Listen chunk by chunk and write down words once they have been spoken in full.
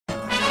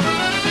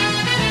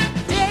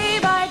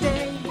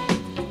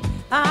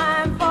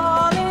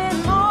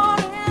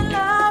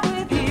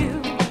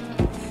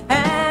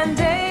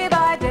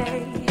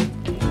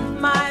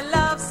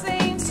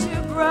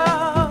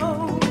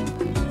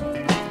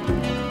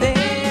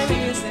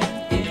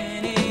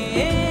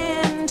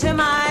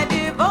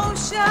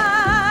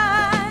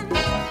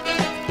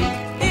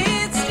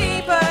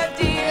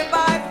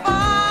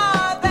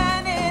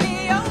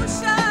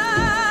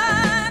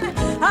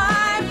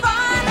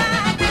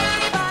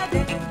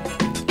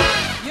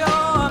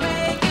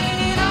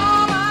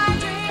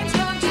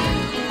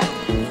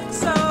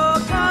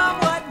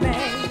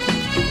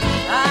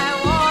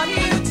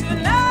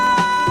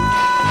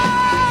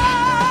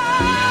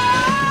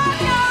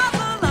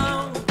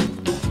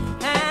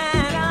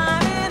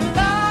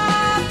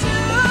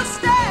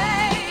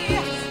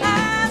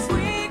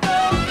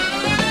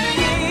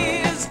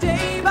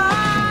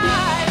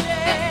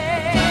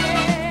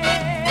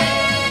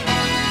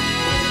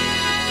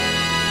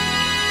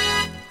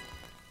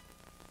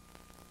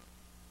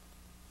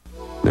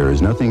There is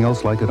nothing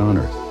else like it on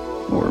Earth,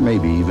 or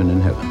maybe even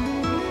in heaven.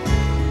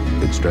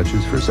 It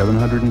stretches for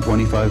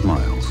 725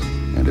 miles,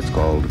 and it's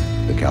called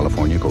the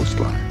California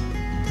Coastline.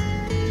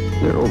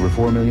 There are over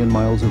 4 million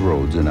miles of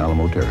roads in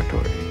Alamo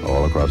territory,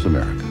 all across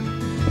America.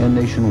 And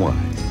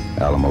nationwide,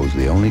 Alamo's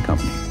the only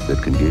company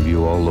that can give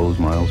you all those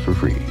miles for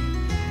free,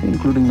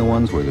 including the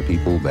ones where the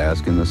people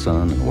bask in the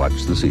sun and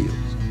watch the seals,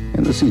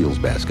 and the seals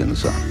bask in the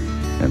sun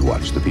and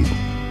watch the people.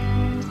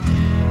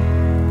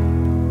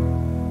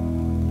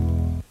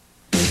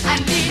 I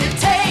need a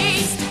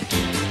taste.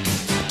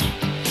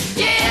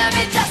 Give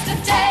me just a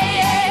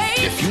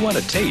taste. If you want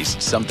to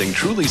taste something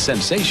truly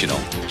sensational,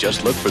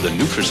 just look for the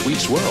NutraSweet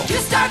Swirl. You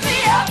start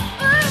me up,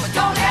 ooh,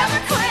 don't ever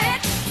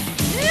quit.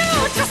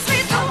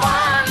 NutraSweet the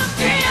one.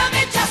 Give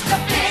me just a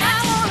bit. I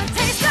want to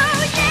taste,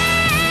 oh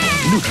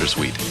yeah.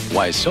 NutraSweet,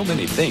 why so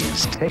many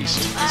things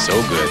taste so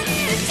good. I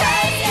need a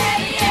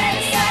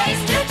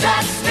taste,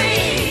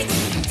 NutraSweet.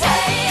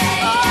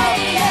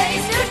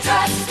 Taste,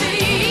 NutraSweet.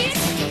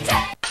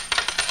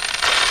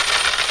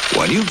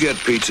 When you get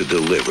pizza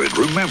delivered,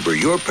 remember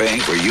you're paying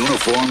for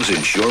uniforms,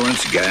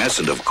 insurance, gas,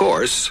 and of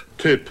course,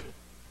 tip.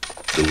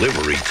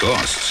 Delivery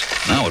costs.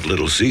 Now at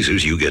Little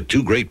Caesars, you get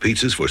 2 great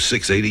pizzas for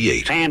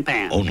 $6.88.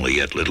 Pan.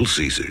 Only at Little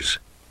Caesars.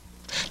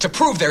 To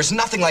prove there's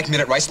nothing like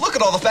minute rice, look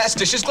at all the fast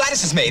dishes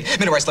Gladys has made.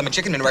 Minute rice lemon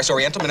chicken, minute rice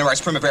oriental, minute rice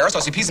primavera,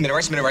 saucy peas, minute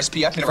rice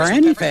PF, minute rice... For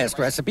any fast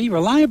recipe,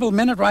 reliable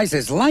minute rice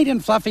is light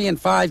and fluffy in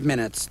 5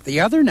 minutes. The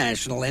other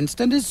national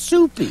instant is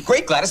soupy.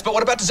 Great, Gladys, but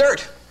what about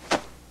dessert?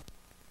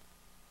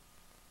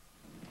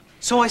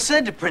 So I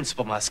said to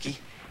Principal Muskie,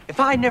 if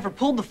I never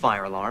pulled the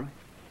fire alarm,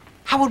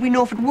 how would we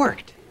know if it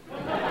worked?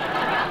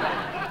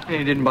 And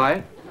he didn't buy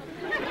it?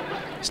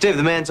 Steve,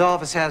 the man's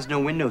office has no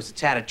windows. It's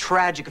had a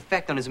tragic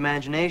effect on his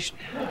imagination.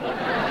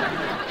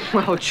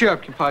 Well, cheer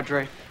up,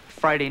 compadre.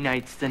 Friday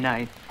night's the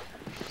night.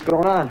 What's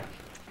going on?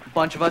 A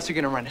bunch of us are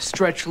gonna rent a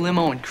stretch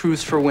limo and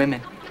cruise for women.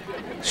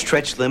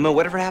 Stretch limo?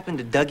 Whatever happened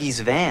to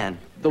Dougie's van?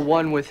 The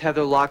one with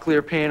Heather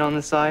Locklear paint on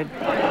the side?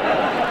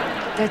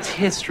 That's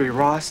history,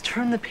 Ross.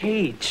 Turn the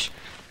page.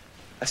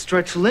 A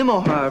stretch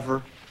limo,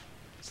 however,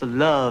 is a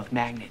love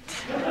magnet.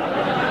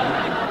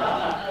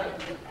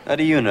 How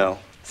do you know?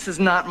 This is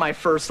not my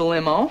first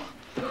limo.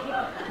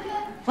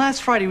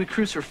 Last Friday, we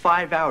cruised for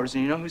 5 hours,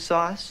 and you know who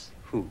saw us?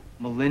 Who?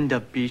 Melinda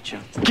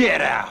Beecham. Get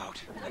out!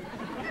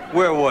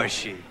 Where was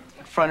she?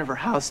 In front of her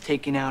house,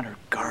 taking out her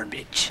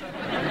garbage.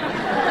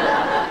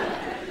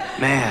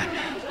 Man.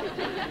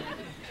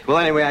 Well,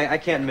 anyway, I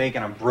can't make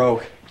it. I'm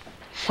broke.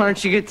 Why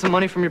don't you get some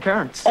money from your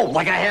parents? Oh,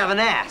 like I haven't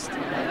asked.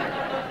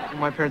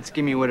 My parents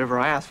give me whatever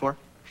I ask for.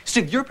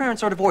 Steve, your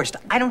parents are divorced.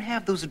 I don't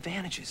have those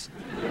advantages.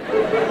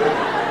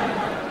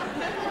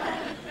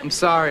 I'm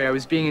sorry, I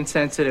was being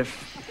insensitive.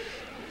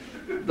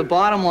 The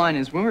bottom line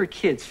is, when we were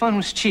kids, fun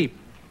was cheap.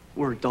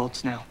 We're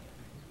adults now.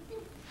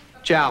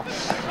 Ciao.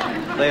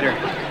 Later.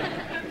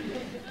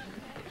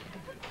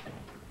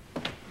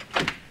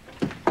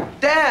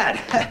 Dad!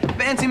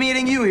 Fancy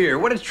meeting you here.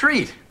 What a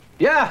treat.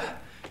 Yeah,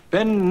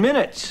 been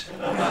minutes.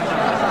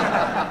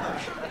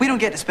 We don't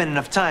get to spend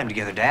enough time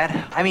together,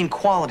 Dad. I mean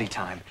quality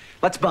time.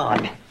 Let's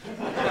bond.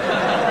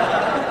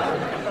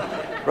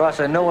 Ross,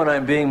 I know when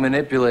I'm being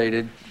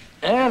manipulated,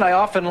 and I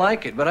often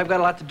like it, but I've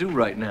got a lot to do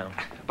right now.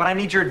 But I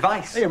need your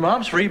advice. Hey, your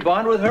mom's free,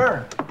 bond with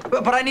her.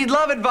 But I need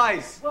love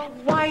advice. Well,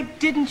 why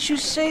didn't you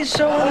say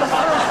so in the first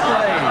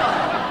place?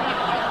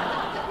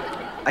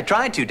 I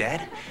tried to,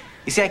 Dad.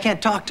 You see, I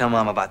can't talk to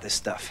Mom about this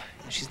stuff.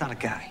 She's not a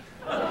guy.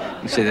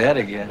 You say that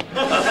again.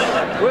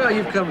 Well,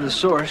 you've come to the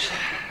source.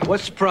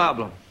 What's the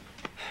problem?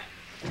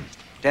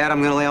 Dad,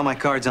 I'm gonna lay all my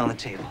cards on the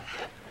table.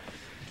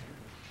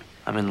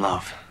 I'm in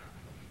love.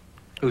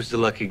 Who's the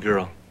lucky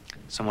girl?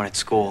 Someone at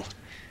school.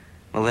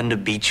 Melinda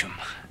Beecham.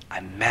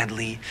 I'm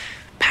madly,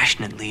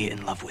 passionately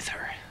in love with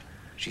her.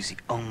 She's the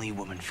only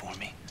woman for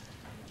me.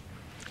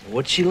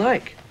 What's she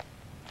like?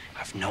 I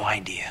have no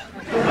idea.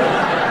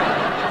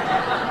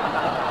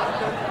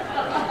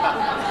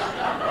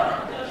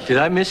 Did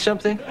I miss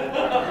something?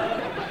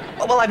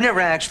 Well, I've never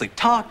actually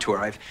talked to her.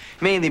 I've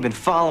mainly been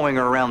following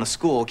her around the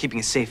school, keeping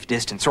a safe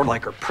distance, sort of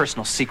like her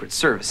personal Secret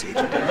Service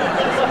agent.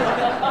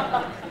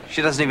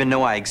 She doesn't even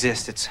know I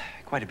exist. It's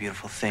quite a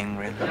beautiful thing,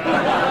 really.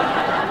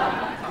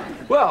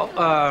 Well,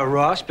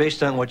 Ross,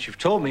 based on what you've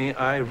told me,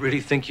 I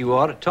really think you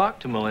ought to talk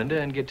to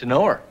Melinda and get to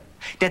know her.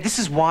 Dad, this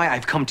is why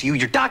I've come to you.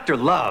 You're Dr.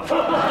 Love.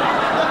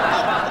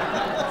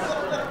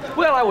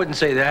 Well, I wouldn't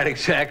say that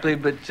exactly,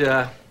 but,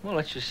 well,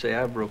 let's just say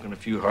I've broken a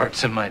few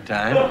hearts in my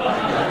time.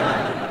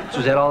 So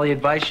is that all the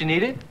advice you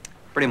needed?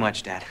 Pretty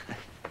much, Dad.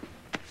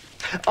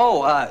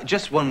 Oh,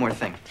 just one more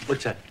thing.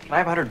 What's that? Can I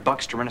have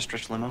 $100 to rent a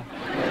stretch limo?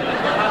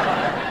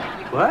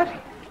 What?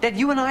 Dad,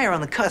 you and I are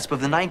on the cusp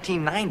of the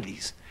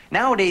 1990s.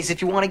 Nowadays,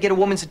 if you want to get a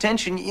woman's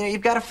attention, you know,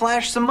 you've got to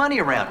flash some money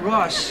around.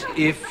 Ross,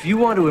 if you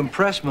want to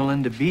impress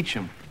Melinda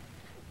Beecham,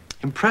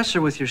 impress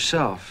her with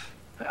yourself.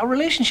 A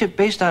relationship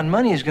based on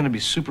money is going to be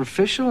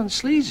superficial and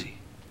sleazy.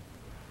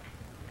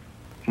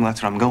 Well,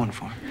 that's what I'm going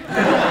for.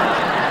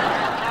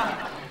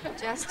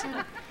 Justin,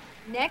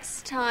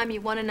 next time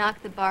you want to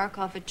knock the bark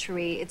off a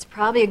tree, it's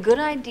probably a good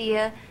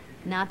idea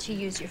not to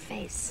use your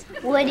face.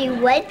 Woody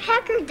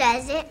Woodpecker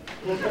does it.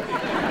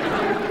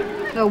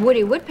 No,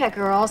 Woody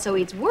Woodpecker also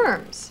eats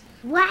worms.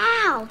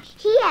 Wow,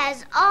 he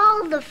has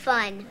all the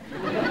fun.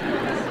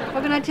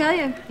 What can I tell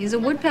you? He's a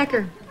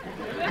woodpecker.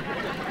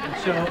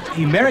 So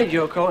he married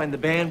Yoko and the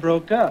band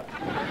broke up.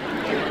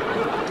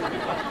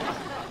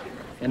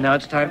 And now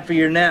it's time for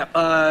your nap.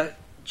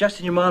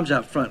 Justin, your mom's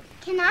out front.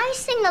 Can I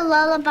sing a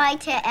lullaby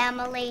to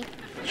Emily?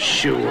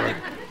 Sure.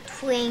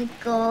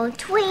 Twinkle,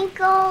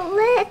 twinkle,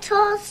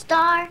 little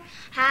star,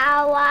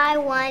 how I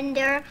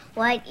wonder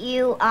what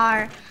you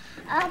are.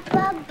 Up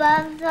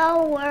above the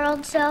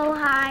world so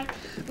high,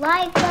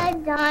 like a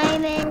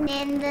diamond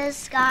in the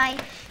sky.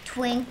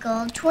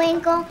 Twinkle,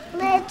 twinkle,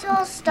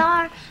 little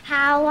star,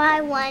 how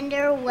I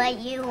wonder what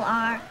you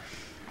are.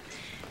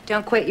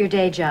 Don't quit your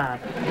day job.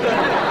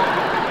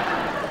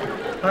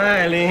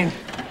 Hi, Eileen.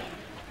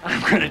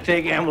 I'm gonna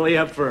take Emily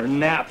up for a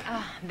nap.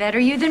 Better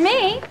you than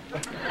me.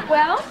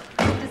 Well,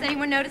 does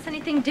anyone notice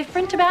anything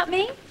different about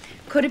me?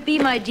 Could it be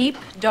my deep,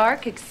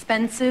 dark,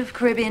 expensive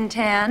Caribbean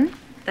tan?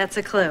 That's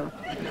a clue.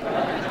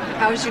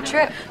 How was your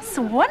trip? It's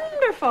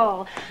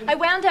wonderful. I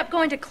wound up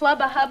going to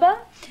Clubba Hubba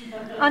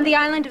on the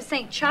island of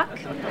St. Chuck.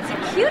 It's the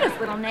cutest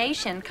little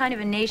nation, kind of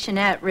a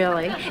nationette,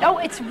 really. Oh,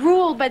 it's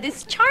ruled by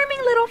this charming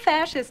little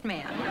fascist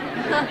man.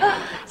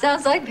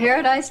 Sounds like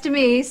paradise to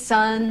me.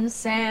 Sun,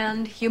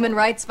 sand, human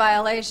rights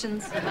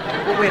violations.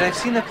 Well, wait, I've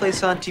seen that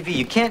place on TV.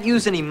 You can't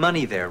use any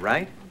money there,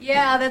 right?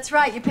 Yeah, that's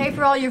right. You pay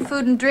for all your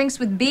food and drinks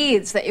with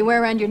beads that you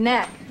wear around your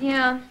neck.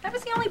 Yeah, that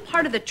was the only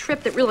part of the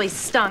trip that really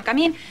stunk. I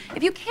mean,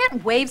 if you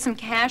can't wave some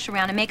cash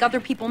around and make other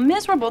people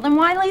miserable, then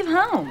why leave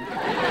home?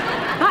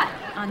 But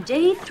on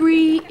day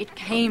 3, it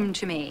came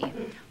to me.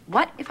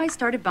 What if I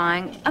started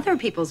buying other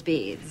people's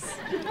beads?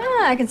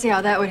 I can see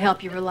how that would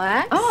help you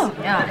relax. Oh,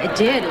 yeah, it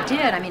did.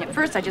 I mean, at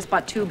first I just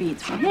bought 2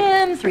 beads from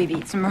him, 3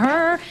 beads from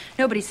her.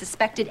 Nobody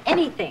suspected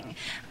anything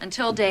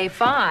until day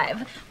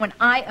 5, when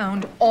I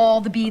owned all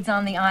the beads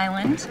on the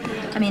island.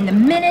 I mean, the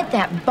minute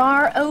that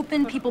bar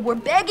opened, people were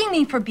begging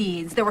me for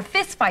beads. There were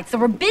fistfights. There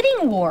were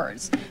bidding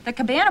wars. The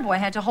cabana boy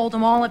had to hold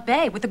them all at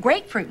bay with a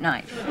grapefruit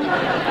knife.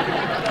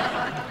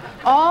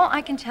 All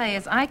I can tell you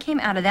is I came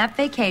out of that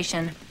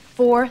vacation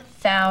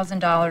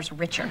 $4,000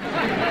 richer.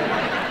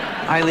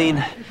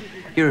 Eileen,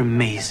 you're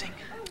amazing.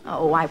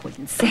 Oh, I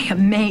wouldn't say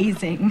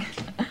amazing.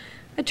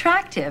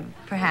 Attractive,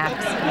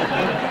 perhaps.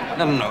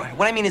 No.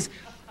 What I mean is,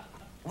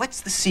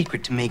 what's the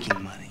secret to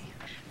making money?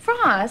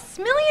 Ross,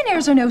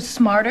 millionaires are no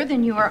smarter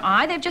than you or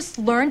I. They've just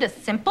learned a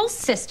simple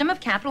system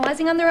of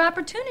capitalizing on their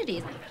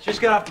opportunities.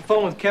 Just got off the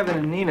phone with Kevin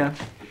and Nina.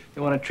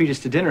 They want to treat us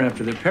to dinner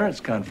after their parents'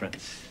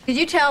 conference. Did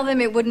you tell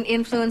them it wouldn't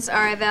influence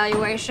our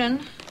evaluation?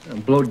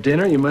 Blow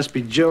dinner? You must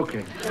be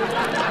joking.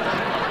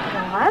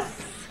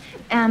 Ross,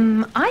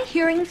 am I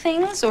hearing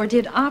things, or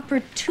did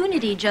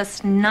opportunity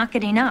just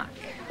knockety-knock?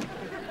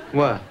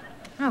 What?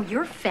 Oh,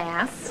 you're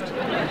fast.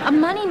 A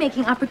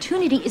money-making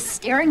opportunity is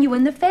staring you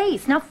in the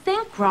face. Now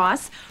think,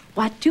 Ross,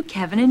 what do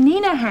Kevin and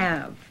Nina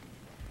have?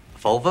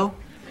 Volvo?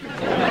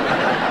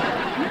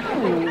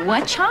 Oh,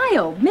 a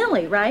child.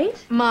 Millie,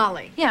 right?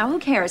 Molly. Yeah, who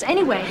cares?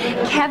 Anyway,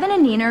 Kevin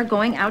and Nina are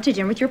going out to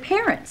dinner with your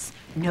parents.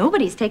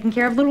 Nobody's taking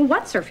care of little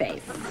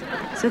what's-her-face.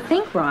 So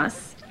think,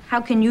 Ross,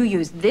 how can you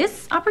use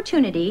this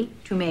opportunity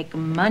to make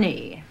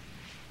money?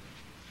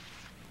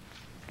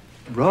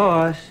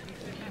 Ross,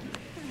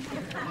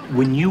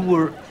 when you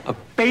were a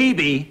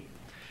baby,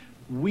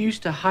 we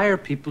used to hire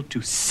people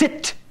to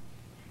sit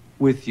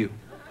with you.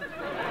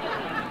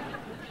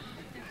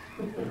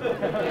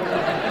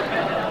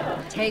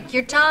 Take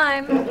your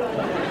time.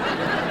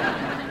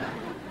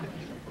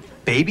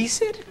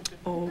 Babysit?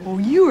 Oh,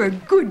 you're a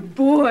good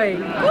boy.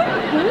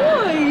 Good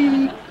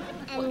boy.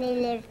 And they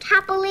lived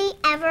happily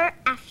ever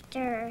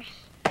after.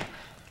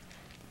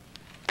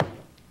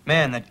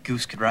 Man, that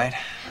goose could write.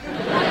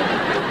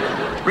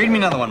 Read me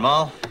another one,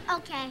 Moll.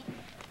 Okay.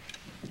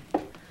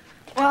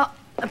 Well,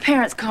 the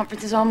parents'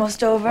 conference is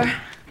almost over.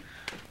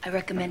 I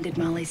recommended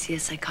Molly see a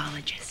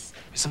psychologist.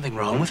 Is something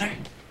wrong with her?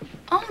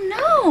 Oh,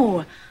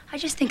 no. I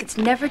just think it's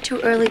never too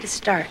early to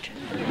start.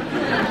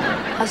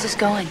 How's this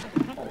going?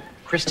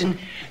 Kristen,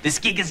 this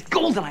gig is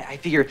golden. I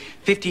figure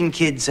 15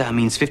 kids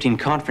means 15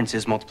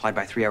 conferences multiplied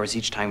by 3 hours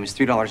each time is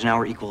 $3 an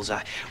hour equals,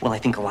 well, I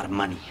think a lot of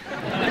money.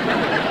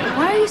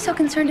 Why are you so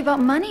concerned about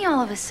money all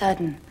of a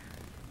sudden?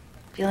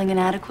 Feeling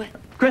inadequate?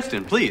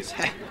 Kristen, please.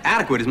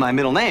 Adequate is my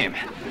middle name.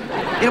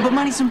 But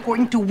money's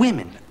important to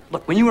women.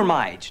 Look, when you were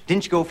my age,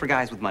 didn't you go for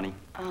guys with money?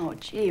 Oh,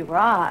 gee,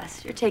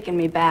 Ross, you're taking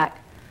me back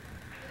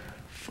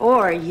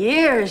 4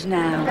 years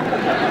now.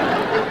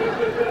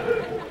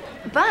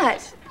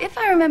 But if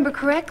I remember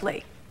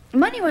correctly,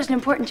 money wasn't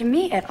important to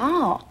me at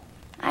all.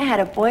 I had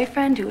a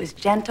boyfriend who was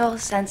gentle,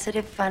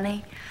 sensitive,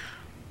 funny.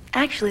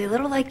 Actually, a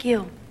little like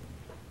you.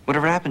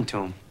 Whatever happened to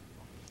him?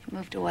 He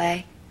moved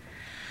away.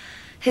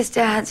 His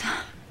dad's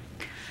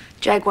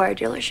Jaguar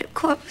dealership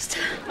closed.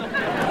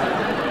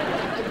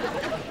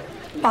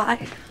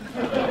 Bye.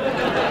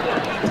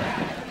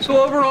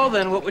 So overall,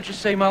 then, what would you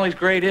say Molly's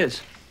grade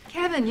is?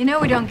 Kevin, you know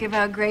we don't give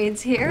out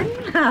grades here.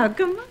 Oh,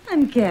 come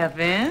on,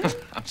 Kevin.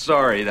 I'm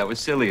sorry, that was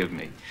silly of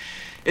me.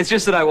 It's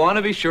just that I want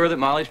to be sure that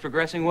Molly's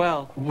progressing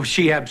well. Well,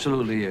 she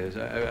absolutely is.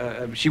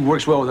 She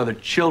works well with other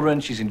children.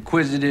 She's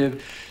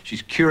inquisitive.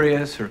 She's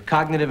curious. Her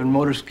cognitive and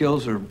motor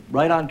skills are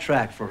right on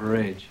track for her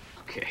age.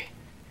 Okay.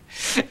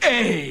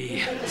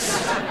 Hey!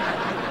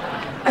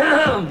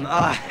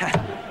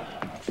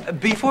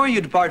 Before you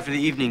depart for the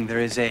evening, there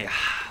is a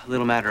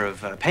little matter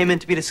of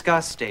payment to be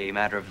discussed, a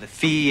matter of the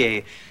fee,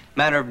 a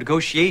matter of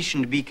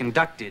negotiation to be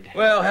conducted.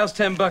 Well, how's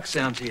 $10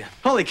 sound to you?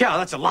 Holy cow,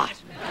 that's a lot.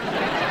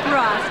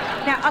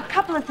 Ross, now, a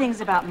couple of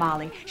things about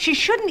Molly. She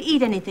shouldn't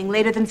eat anything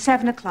later than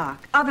 7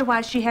 o'clock.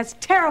 Otherwise, she has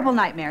terrible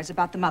nightmares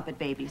about the Muppet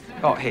Babies.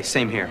 Oh, hey,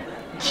 same here.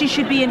 She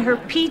should be in her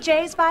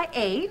PJs by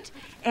 8,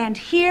 and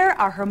here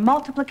are her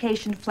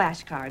multiplication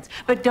flashcards.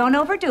 But don't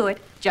overdo it,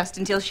 just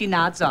until she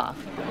nods off.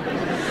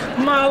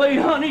 Molly,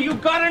 honey, you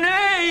got an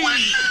A!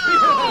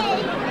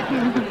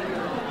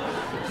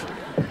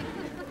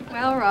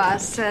 Well,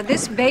 Ross,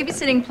 this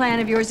babysitting plan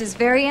of yours is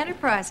very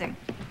enterprising.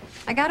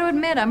 I got to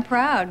admit, I'm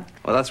proud.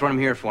 Well, that's what I'm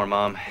here for,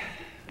 Mom.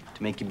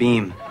 To make you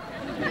beam.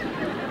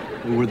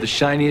 We're the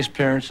shiniest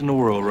parents in the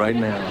world right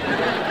now.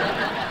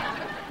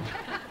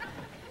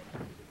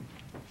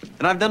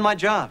 Then I've done my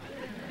job.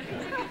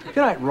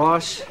 Good night,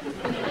 Ross.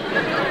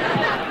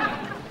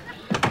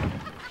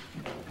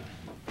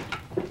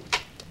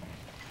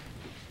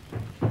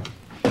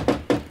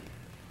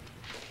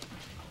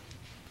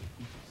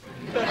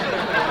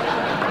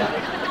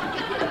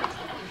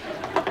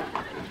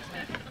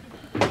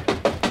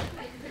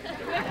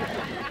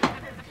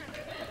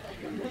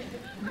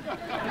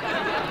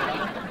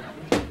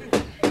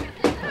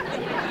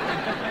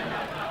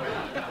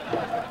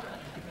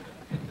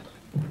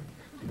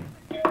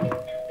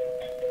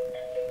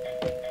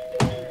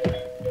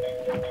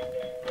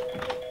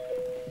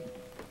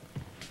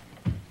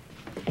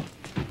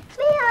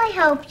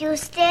 Help you,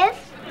 Stiff?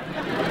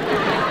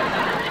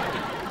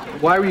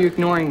 Why were you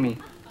ignoring me?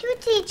 To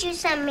teach you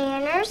some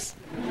manners.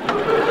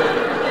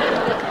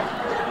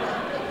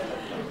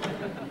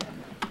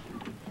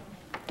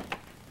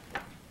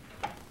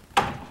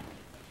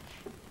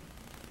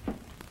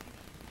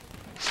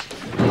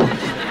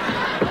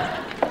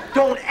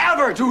 Don't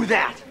ever do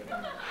that!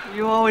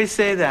 You always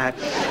say that.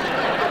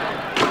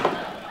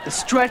 The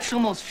stretch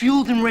limo's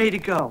fueled and ready to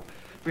go.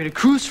 We're gonna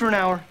cruise for an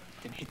hour,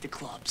 then hit the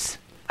clubs.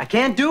 I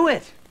can't do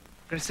it.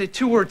 I'm gonna say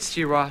 2 words to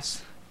you,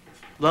 Ross.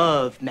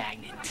 Love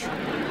magnet.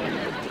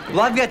 Well,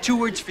 I've got 2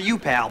 words for you,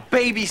 pal.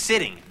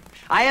 Babysitting.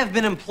 I have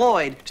been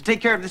employed to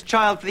take care of this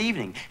child for the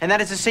evening, and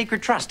that is a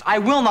sacred trust. I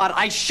will not,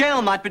 I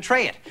shall not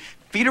betray it.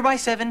 Feed her by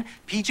 7,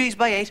 PJs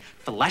by 8,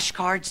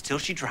 flashcards till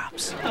she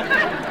drops.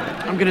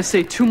 I'm gonna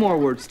say 2 more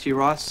words to you,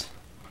 Ross.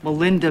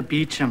 Melinda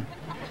Beecham.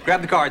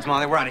 Grab the cards,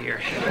 Molly. We're out of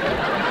here.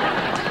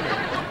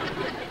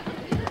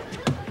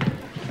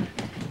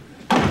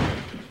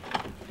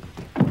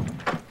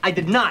 I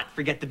did not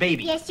forget the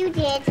baby. Yes, you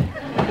did.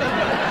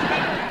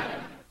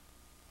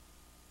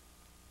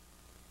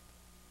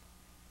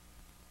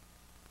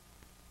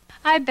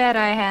 I bet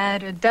I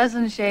had a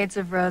dozen shades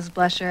of rose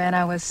blusher, and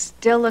I was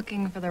still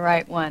looking for the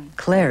right one.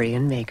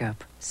 Clarion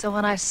makeup. So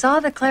when I saw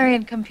the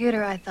Clarion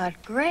computer, I thought,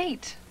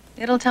 great.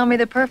 It'll tell me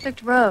the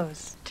perfect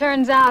rose.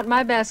 Turns out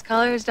my best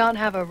colors don't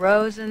have a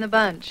rose in the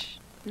bunch.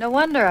 No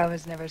wonder I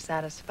was never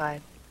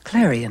satisfied.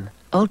 Clarion,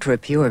 ultra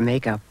pure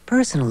makeup,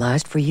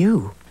 personalized for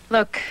you.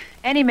 Look,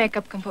 any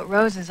makeup can put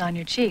roses on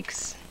your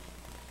cheeks.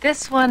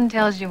 This one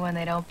tells you when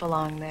they don't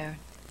belong there.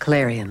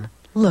 Clarion,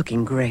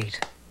 looking great,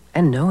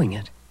 and knowing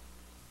it.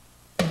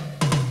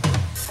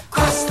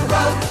 Cross the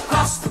road,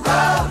 cross the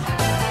road,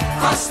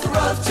 cross the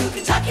road to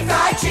Kentucky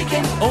Fried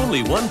Chicken.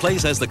 Only one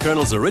place has the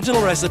Colonel's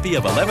original recipe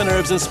of 11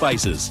 herbs and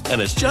spices,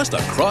 and it's just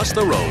across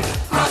the road.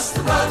 Cross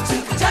the road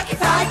to Kentucky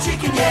Fried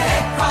Chicken,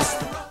 yeah, cross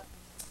the road.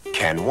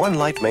 Can one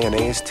light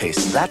mayonnaise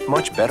taste that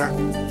much better?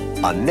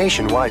 A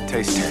nationwide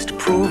taste test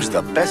proves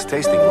the best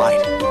tasting light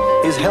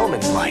is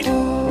Hellman's Light.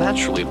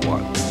 Naturally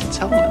what? It's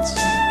Hellman's.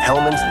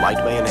 Hellman's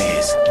Light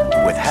Mayonnaise.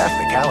 With half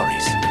the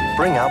calories.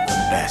 Bring out the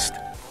best.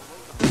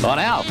 On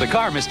Alf, the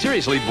car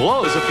mysteriously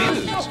blows a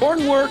fuse.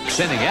 Horn works.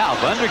 Sending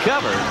Alf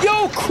undercover.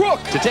 Yo,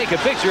 crook! To take a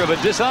picture of a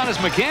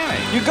dishonest mechanic.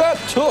 You got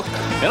took.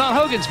 And on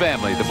Hogan's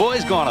Family, the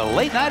boys go on a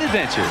late-night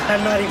adventure.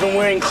 I'm not even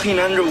wearing clean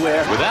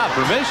underwear. Without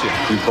permission.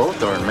 We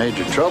both are in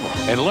major trouble.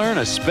 And learn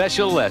a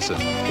special lesson.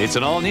 It's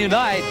an all-new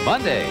night,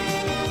 Monday.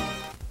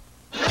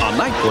 On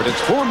Night Court,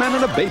 it's 4 men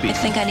and a baby. I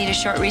think I need a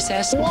short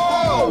recess.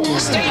 Whoa!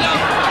 Stay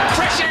up!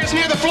 Fresh air's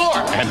near the floor!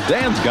 And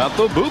Dan's got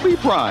the booby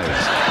prize.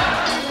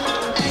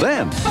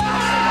 Then,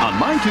 on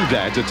My Two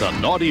Dads, it's a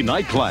naughty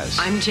night class.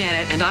 I'm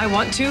Janet, and I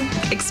want to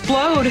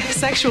explode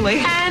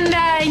sexually. And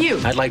you.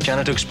 I'd like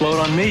Janet to explode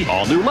on me.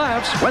 All new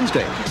laughs,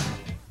 Wednesday.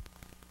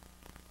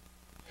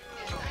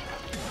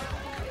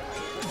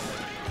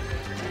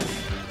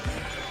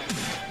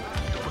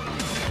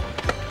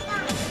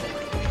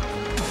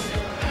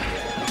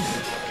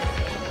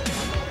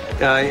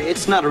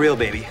 It's not a real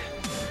baby.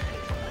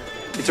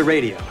 It's a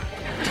radio.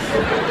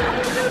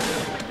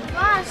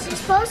 Ross, You're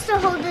supposed to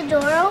hold the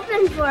door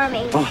open for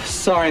me. Oh,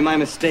 sorry, my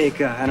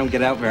mistake. I don't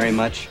get out very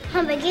much.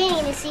 I'm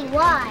beginning to see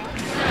why.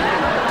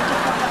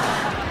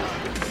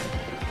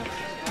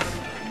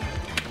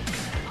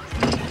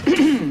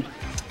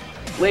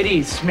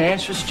 Ladies,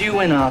 smash for stew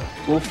and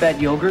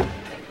low-fat yogurt.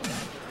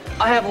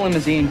 I have a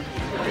limousine.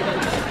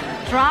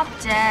 Drop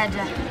dead.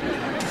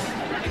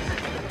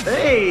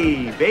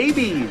 Hey,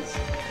 babies.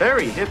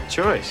 Very hip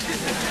choice.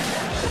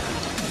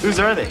 Whose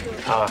are they?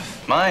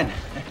 Mine.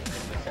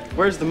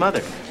 Where's the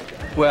mother?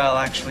 Well,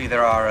 actually,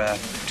 there are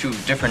two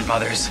different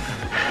mothers.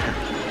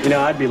 You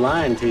know, I'd be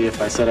lying to you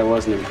if I said I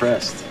wasn't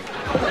impressed.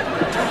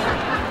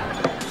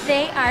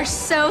 They are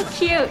so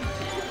cute.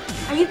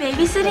 Are you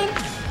babysitting?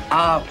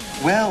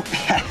 Well,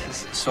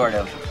 sort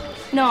of.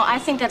 No, I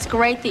think that's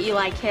great that you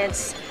like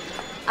kids.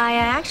 I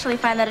actually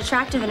find that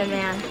attractive in a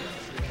man.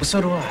 Well,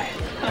 so do I.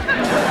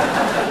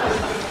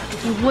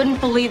 You wouldn't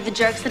believe the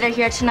jerks that are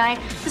here tonight.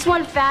 This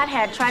one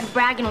fathead tried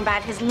bragging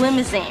about his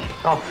limousine.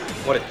 Oh,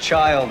 what a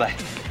child.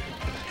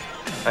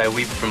 I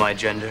weep for my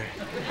gender.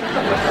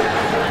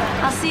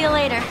 I'll see you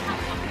later.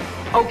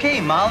 Okay,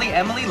 Molly,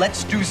 Emily,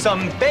 let's do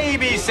some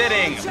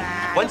babysitting.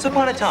 Once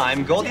upon a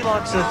time,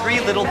 Goldilocks and the Three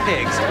Little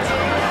Pigs.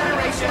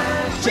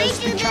 We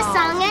do this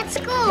song at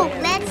school.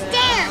 Let's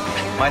dance.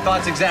 My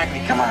thoughts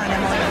exactly. Come on,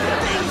 Emily.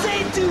 Things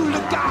they do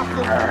look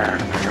awful.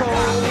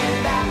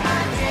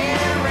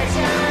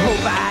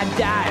 Hope I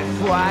die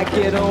before I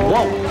get old.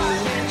 Whoa,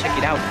 check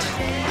it out.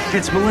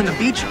 It's Melinda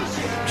Beecham.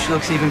 She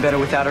looks even better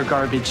without her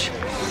garbage.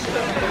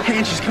 Hey,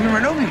 and she's coming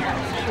right over here.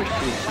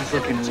 She's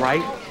looking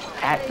right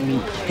at me.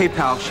 Hey,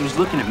 pal, she was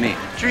looking at me.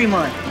 Dream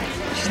on.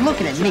 She's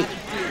looking at me.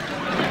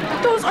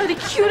 Those are the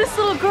cutest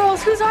little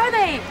girls. Whose are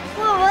they?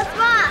 Whoa, what's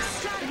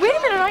Ross? Wait a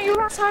minute, aren't you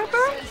Ross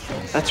Harper?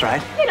 That's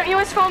right. Hey, don't you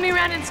always follow me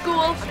around in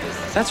school?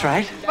 That's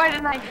right. Why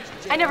didn't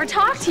I never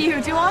talk to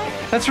you, do I?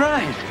 That's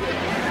right.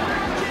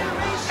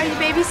 Are you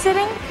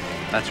babysitting?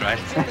 That's right.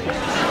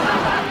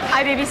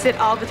 I babysit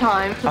all the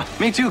time.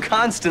 Me too,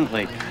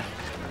 constantly.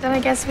 Then I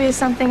guess we have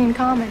something in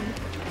common.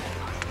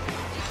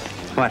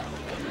 What?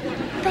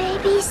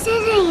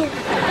 Babysitting.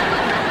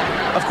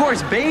 Of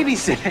course,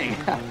 babysitting.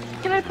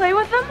 Can I play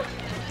with them?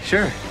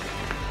 Sure.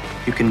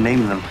 You can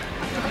name them.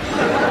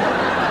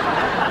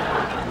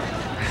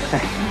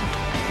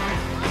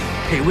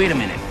 Hey, wait a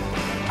minute.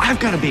 I've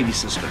got a baby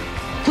sister.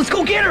 Let's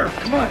go get her.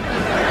 Come on.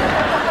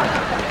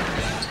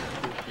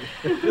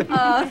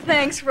 Oh,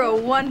 thanks for a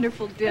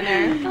wonderful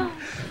dinner.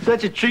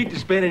 Such a treat to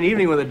spend an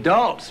evening with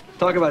adults.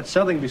 Talk about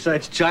something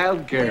besides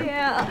childcare.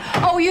 Yeah.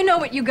 Oh, you know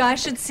what you guys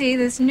should see?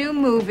 This new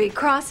movie,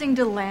 Crossing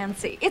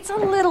Delancey. It's a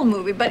little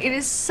movie, but it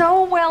is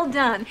so well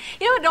done.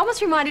 You know, it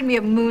almost reminded me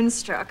of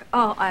Moonstruck.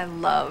 Oh, I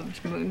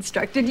loved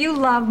Moonstruck. Did you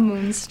love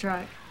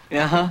Moonstruck?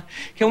 Uh-huh.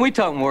 Can we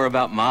talk more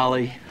about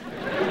Molly?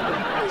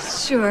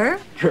 Sure.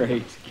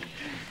 Great.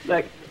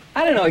 Like,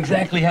 I don't know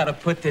exactly how to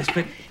put this,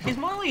 but is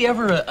Molly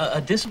ever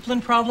a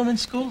discipline problem in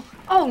school?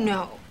 Oh,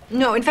 no.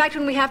 No, in fact,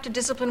 when we have to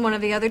discipline one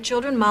of the other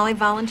children, Molly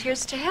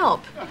volunteers to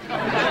help.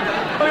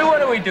 I mean, what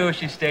do we do if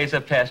she stays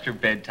up past her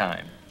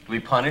bedtime? Do we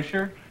punish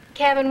her?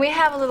 Kevin, we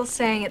have a little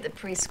saying at the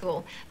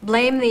preschool.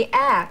 Blame the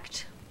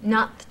act,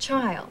 not the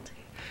child.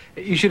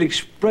 You should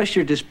express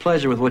your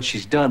displeasure with what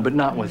she's done, but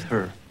not with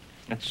her.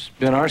 That's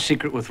been our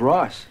secret with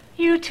Ross.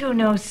 You two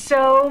know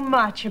so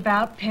much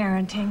about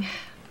parenting.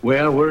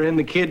 Well, we're in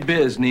the kid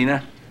biz,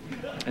 Nina.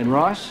 And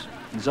Ross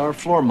is our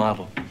floor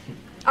model.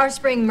 Our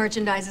spring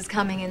merchandise is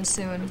coming in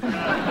soon.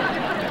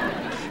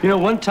 You know,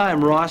 one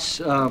time, Ross,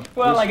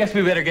 Well, I guess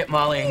we better get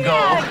Molly and go.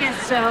 Yeah, I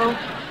guess so.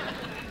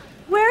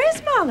 Where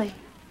is Molly?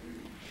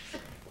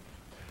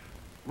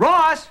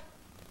 Ross!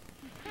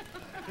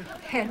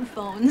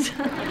 Headphones.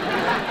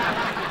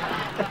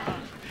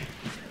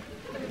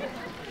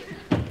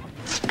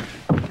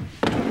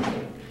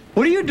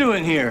 What are you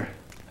doing here?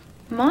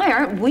 My,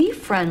 aren't we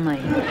friendly?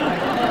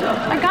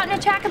 I got an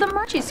attack of the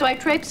munchies, so I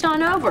traipsed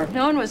on over.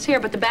 No one was here,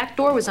 but the back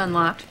door was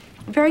unlocked.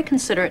 Very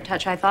considerate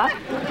touch, I thought.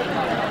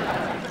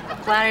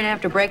 Glad I didn't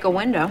have to break a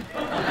window.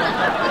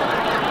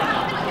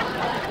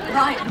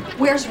 Ryan,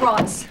 where's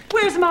Ross?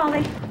 Where's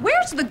Molly?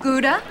 Where's the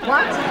Gouda?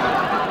 What?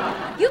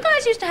 You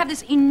guys used to have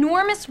this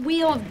enormous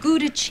wheel of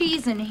Gouda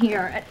cheese in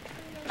here.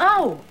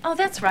 Oh,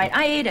 that's right.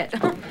 I ate it.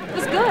 It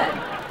was good.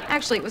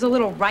 Actually, it was a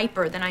little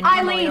riper than I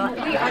normally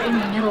Eileen, we are in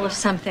the middle of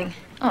something.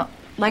 Oh,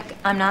 like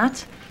I'm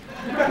not?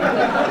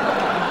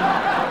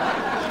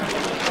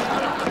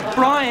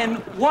 Brian,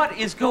 what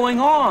is going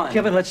on?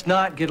 Kevin, let's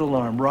not get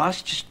alarmed.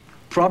 Ross just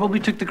probably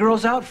took the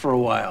girls out for a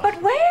while.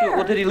 But where?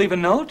 Well, did he leave a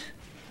note?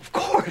 Of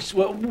course.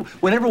 Well,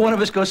 whenever one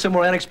of us goes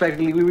somewhere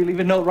unexpectedly, we leave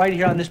a note right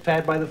here on this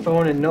pad by the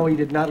phone, and no, he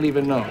did not leave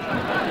a note.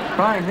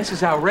 Brian, this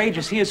is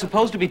outrageous. He is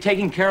supposed to be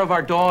taking care of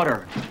our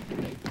daughter.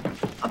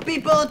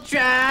 People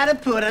try to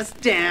put us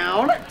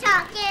down.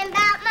 Talking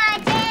about my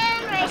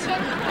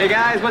generation. Hey,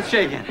 guys, what's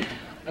shaking?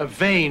 A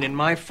vein in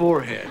my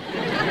forehead.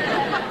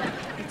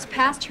 It's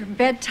past your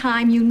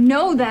bedtime. You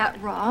know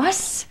that,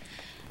 Ross.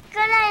 Good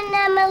night,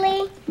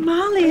 Emily.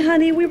 Molly,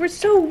 honey, we were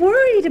so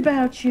worried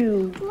about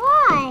you.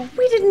 Why?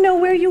 We didn't know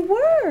where you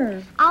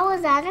were. I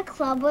was at a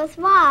club with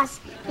Ross.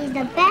 He's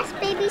the best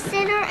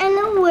babysitter in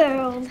the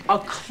world. A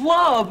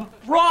club?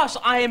 Ross,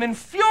 I am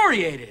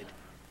infuriated.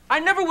 I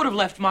never would have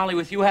left Molly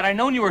with you had I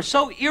known you were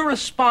so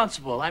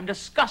irresponsible. I'm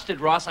disgusted,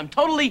 Ross. I'm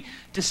totally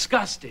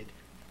disgusted.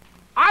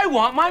 I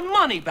want my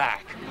money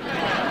back.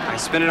 I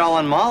spent it all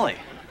on Molly.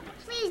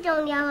 Please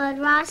don't yell at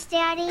Ross,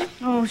 Daddy.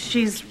 Oh,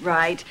 she's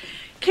right.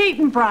 Kate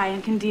and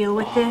Brian can deal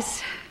with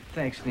this.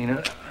 Thanks,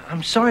 Nina.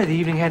 I'm sorry the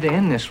evening had to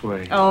end this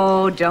way.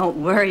 Oh, don't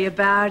worry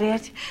about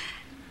it.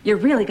 You're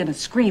really going to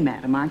scream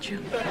at him, aren't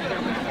you?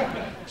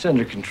 It's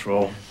under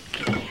control.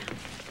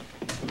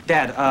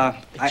 Dad,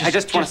 I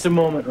just want a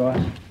moment,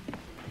 Ross.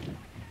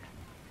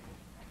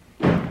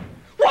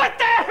 What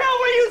the hell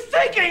were you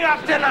thinking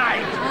of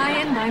tonight?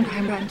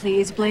 Brian,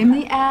 please blame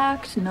the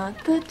act,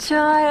 not the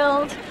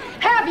child.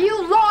 Have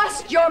you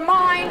lost your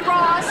mind,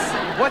 Ross?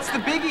 What's the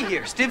biggie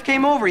here? Stiv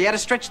came over. He had a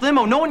stretch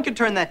limo. No one could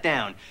turn that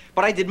down.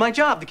 But I did my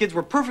job. The kids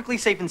were perfectly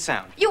safe and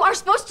sound. You are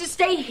supposed to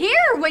stay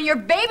here when you're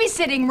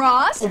babysitting,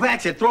 Ross. Well,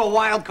 that's it. Throw a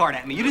wild card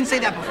at me. You didn't say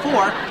that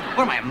before.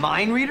 What am I, a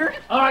mind reader?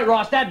 All right,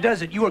 Ross, that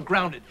does it. You are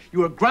grounded.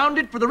 You are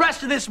grounded for the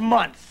rest of this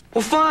month.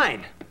 Well,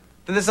 fine.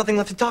 Then there's nothing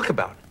left to talk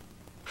about.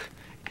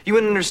 You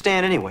wouldn't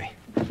understand anyway.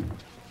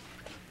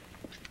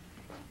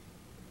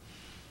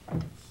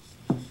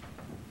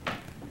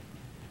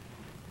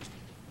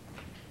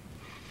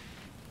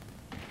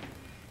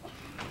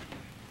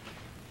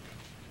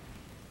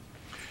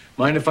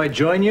 Mind if I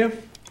join you?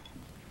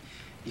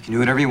 You can do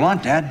whatever you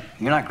want, Dad.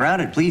 You're not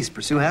grounded. Please,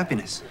 pursue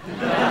happiness.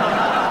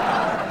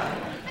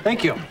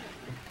 Thank you.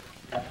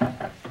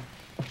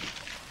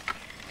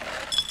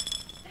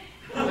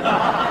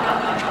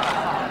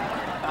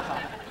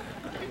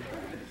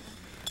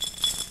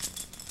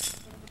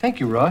 Thank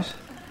you, Ross.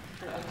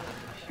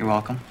 You're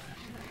welcome.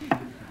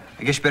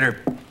 I guess you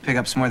better pick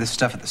up some more of this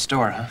stuff at the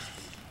store, huh?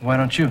 Why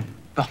don't you?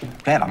 Oh,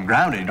 Dad, I'm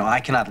grounded. You know, I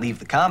cannot leave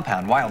the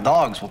compound. Wild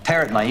dogs will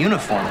tear at my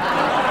uniform.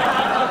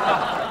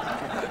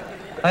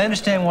 I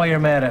understand why you're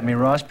mad at me,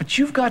 Ross, but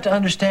you've got to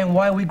understand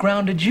why we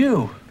grounded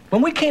you.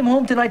 When we came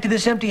home tonight to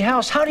this empty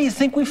house, how do you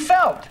think we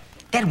felt?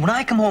 Dad, when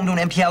I come home to an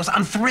empty house,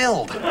 I'm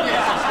thrilled.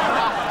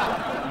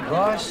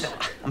 Ross?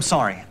 I'm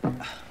sorry.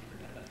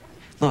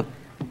 Look,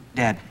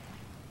 Dad,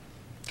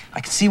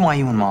 I can see why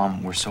you and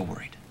Mom were so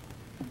worried.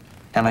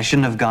 And I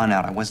shouldn't have gone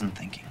out. I wasn't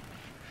thinking.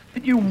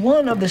 But you're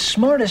one of the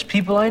smartest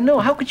people I know.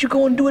 How could you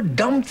go and do a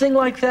dumb thing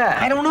like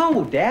that? I don't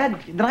know,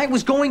 Dad. The night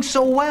was going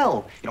so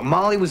well. You know,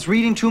 Molly was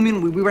reading to me,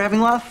 and we were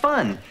having a lot of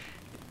fun.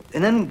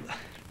 And then,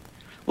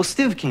 well,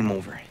 Stiv came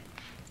over.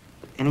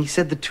 And he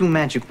said the two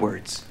magic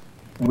words.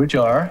 Which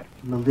are?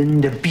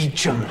 Melinda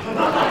Beecham.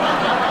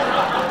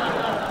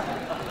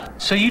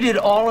 So you did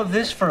all of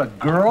this for a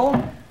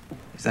girl?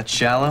 Is that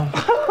shallow?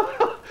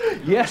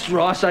 Yes,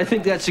 Ross, I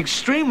think that's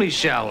extremely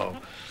shallow.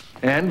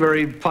 And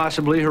very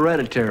possibly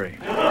hereditary.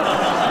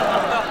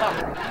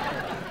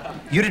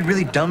 You did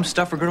really dumb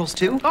stuff for girls,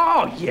 too?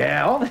 Oh,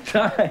 yeah, all the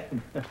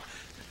time.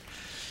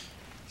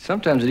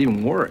 Sometimes it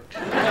even worked.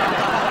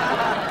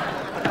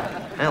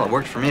 Well, it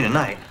worked for me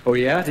tonight. Oh,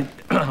 yeah?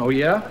 Oh,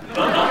 yeah?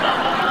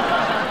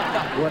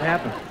 What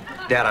happened?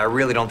 Dad, I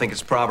really don't think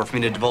it's proper for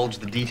me to divulge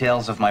the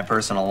details of my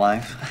personal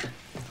life.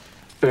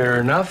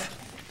 Fair enough.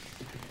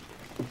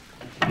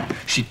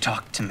 She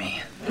talked to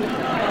me.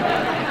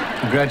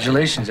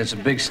 Congratulations, that's a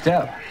big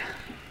step.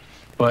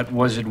 But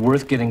was it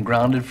worth getting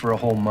grounded for a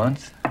whole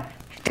month?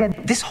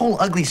 Dad, this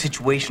whole ugly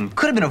situation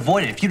could have been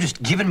avoided if you'd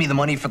just given me the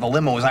money for the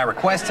limo as I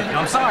requested. You know,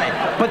 I'm sorry,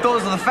 but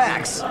those are the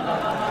facts.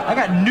 I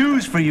got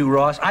news for you,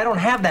 Ross. I don't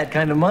have that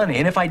kind of money.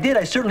 And if I did,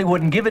 I certainly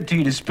wouldn't give it to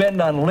you to spend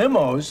on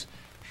limos.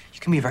 You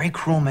can be a very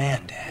cruel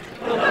man, Dad.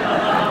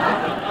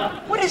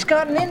 What has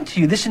gotten into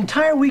you? This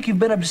entire week you've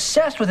been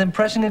obsessed with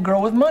impressing a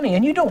girl with money,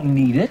 and you don't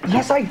need it.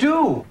 Yes, I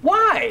do.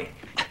 Why?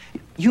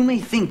 You may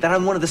think that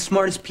I'm one of the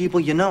smartest people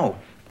you know,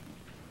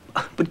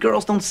 but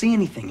girls don't see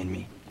anything in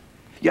me.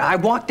 Yeah, I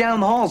walk down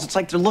the halls, it's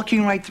like they're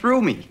looking right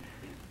through me.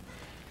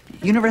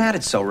 You never had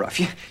it so rough.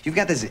 You've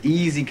got this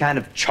easy kind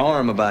of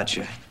charm about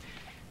you.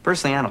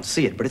 Personally, I don't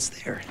see it, but it's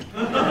there.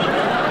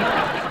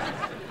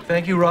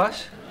 Thank you,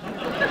 Ross.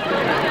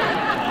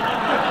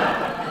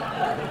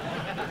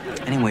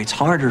 Anyway, it's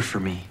harder for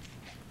me.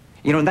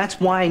 You know, and that's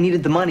why I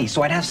needed the money,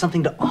 so I'd have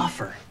something to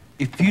offer.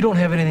 If you don't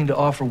have anything to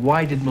offer,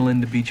 why did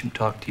Melinda Beecham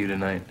talk to you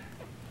tonight?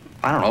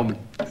 I don't know,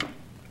 but...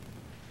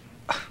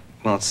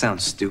 Well, it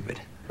sounds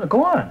stupid. Well,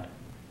 go on.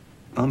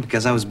 Well,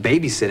 because I was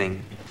babysitting.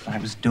 I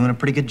was doing a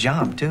pretty good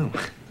job, too.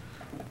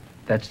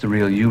 That's the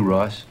real you,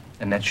 Ross,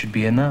 and that should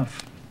be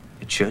enough.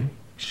 It should?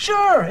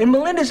 Sure. In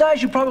Melinda's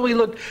eyes, you probably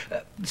look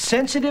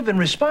sensitive and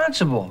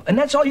responsible, and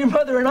that's all your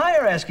mother and I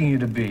are asking you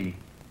to be.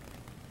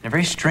 In a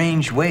very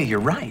strange way, you're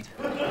right.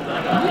 You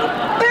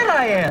bet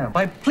I am.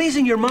 By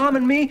pleasing your mom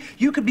and me,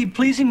 you could be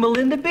pleasing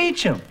Melinda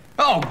Beecham.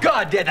 Oh,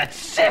 God, Dad, that's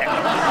sick. What'd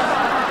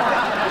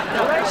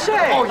I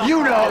say? Oh,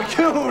 you know.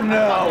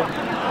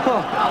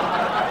 Oh.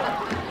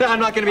 I'm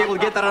not going to be able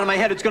to get that out of my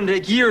head. It's going to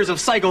take years of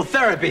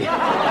psychotherapy.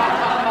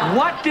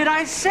 What did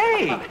I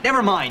say?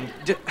 Never mind.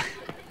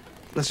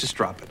 Let's just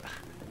drop it.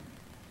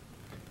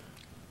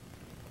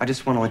 I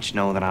just want to let you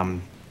know that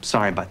I'm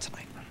sorry about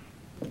tonight.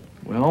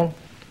 Well,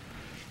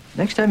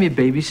 next time you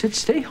babysit,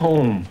 stay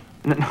home.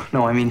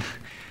 No, I mean,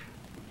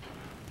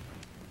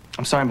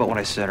 I'm sorry about what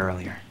I said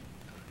earlier.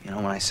 You know,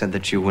 when I said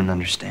that you wouldn't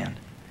understand.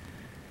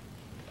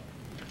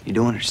 You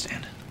do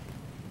understand.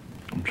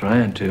 I'm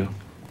trying to.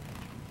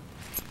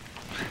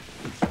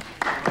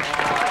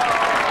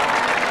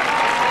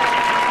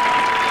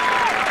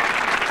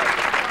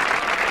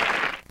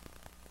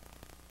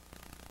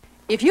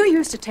 If you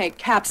used to take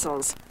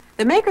capsules,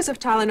 the makers of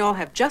Tylenol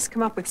have just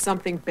come up with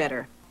something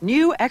better.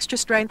 New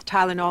extra-strength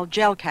Tylenol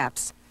gel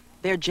caps.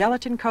 They're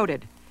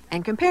gelatin-coated,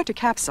 and compared to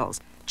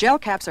capsules, gel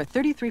caps are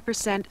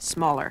 33%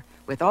 smaller,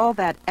 with all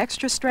that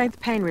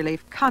extra-strength pain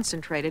relief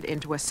concentrated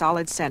into a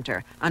solid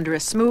center under a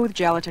smooth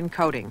gelatin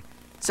coating.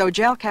 So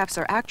gel caps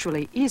are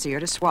actually easier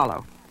to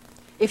swallow.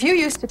 If you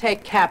used to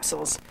take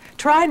capsules,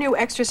 try new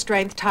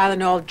extra-strength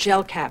Tylenol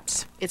gel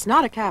caps. It's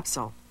not a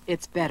capsule,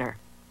 it's better.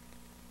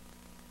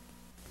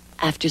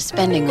 After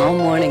spending all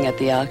morning at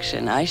the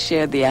auction, I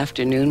shared the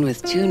afternoon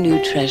with two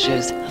new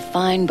treasures, a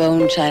fine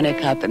bone china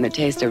cup and the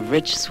taste of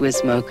rich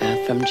Swiss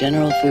mocha from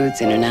General Foods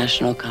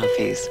International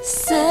Coffees.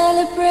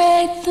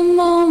 Celebrate the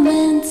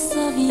moments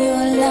of your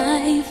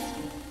life.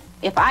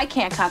 If I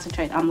can't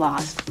concentrate, I'm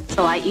lost.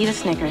 So I eat a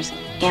Snickers,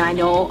 and I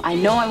know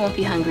I won't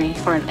be hungry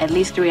for at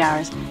least 3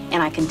 hours,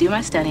 and I can do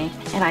my studying,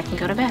 and I can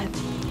go to bed.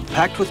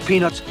 Packed with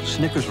peanuts,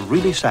 Snickers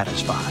really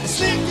satisfies.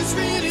 Snickers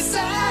really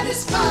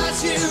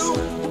satisfies you.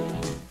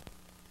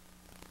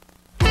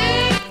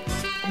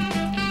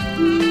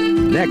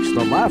 Next,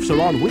 the laughs are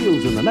on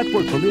wheels in the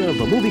network premiere of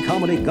the movie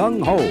comedy Gung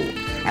Ho.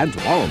 And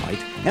tomorrow night,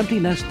 Empty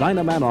Nest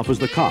Dinah Manoff is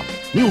the cop,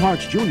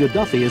 Newhart's Julia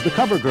Duffy is the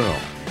cover girl,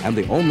 and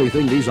the only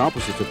thing these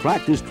opposites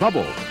attract is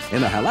trouble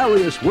in a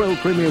hilarious world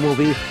premiere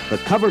movie, The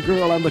Cover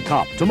Girl and the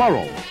Cop,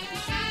 tomorrow.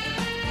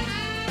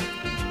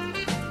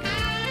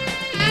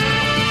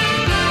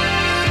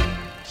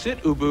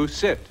 Sit, Ubu,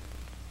 sit.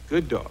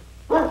 Good dog.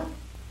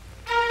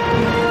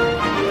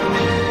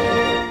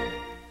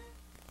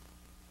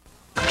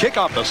 Kick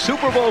off the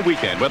Super Bowl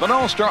weekend with an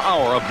all-star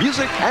hour of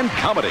music and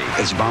comedy.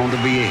 It's bound to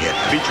be a hit.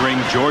 Featuring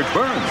George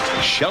Burns,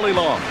 Shelley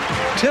Long,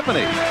 Tiffany,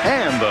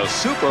 and the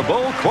Super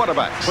Bowl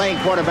quarterbacks. Playing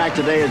quarterback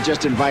today is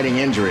just inviting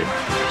injury.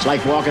 It's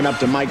like walking up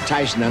to Mike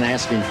Tyson and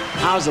asking,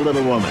 how's the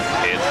little woman?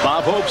 It's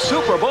Bob Hope's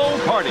Super Bowl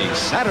party,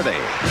 Saturday.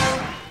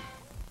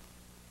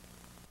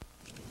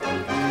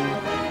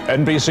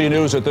 NBC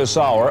News at this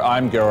hour,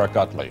 I'm Garrett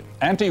Utley.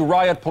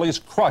 Anti-riot police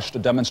crushed a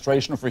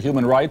demonstration for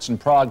human rights in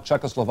Prague,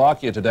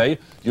 Czechoslovakia today,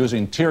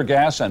 using tear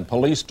gas and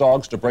police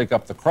dogs to break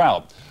up the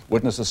crowd.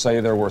 Witnesses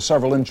say there were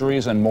several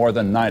injuries and more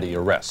than 90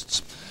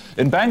 arrests.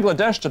 In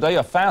Bangladesh today,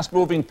 a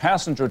fast-moving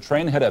passenger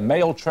train hit a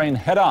mail train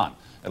head-on.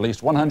 At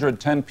least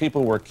 110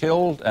 people were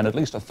killed and at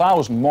least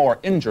 1,000 more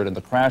injured in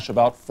the crash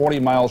about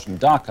 40 miles from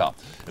Dhaka.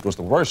 It was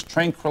the worst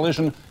train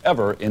collision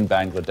ever in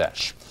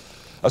Bangladesh.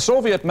 A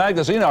Soviet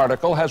magazine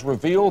article has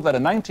revealed that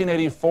in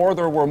 1984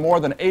 there were more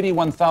than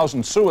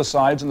 81,000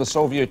 suicides in the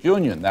Soviet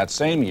Union. That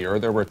same year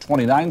there were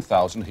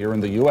 29,000 here in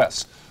the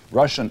U.S.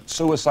 Russian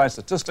suicide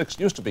statistics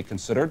used to be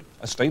considered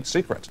a state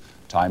secret.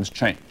 Times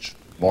change.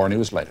 More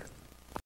news later.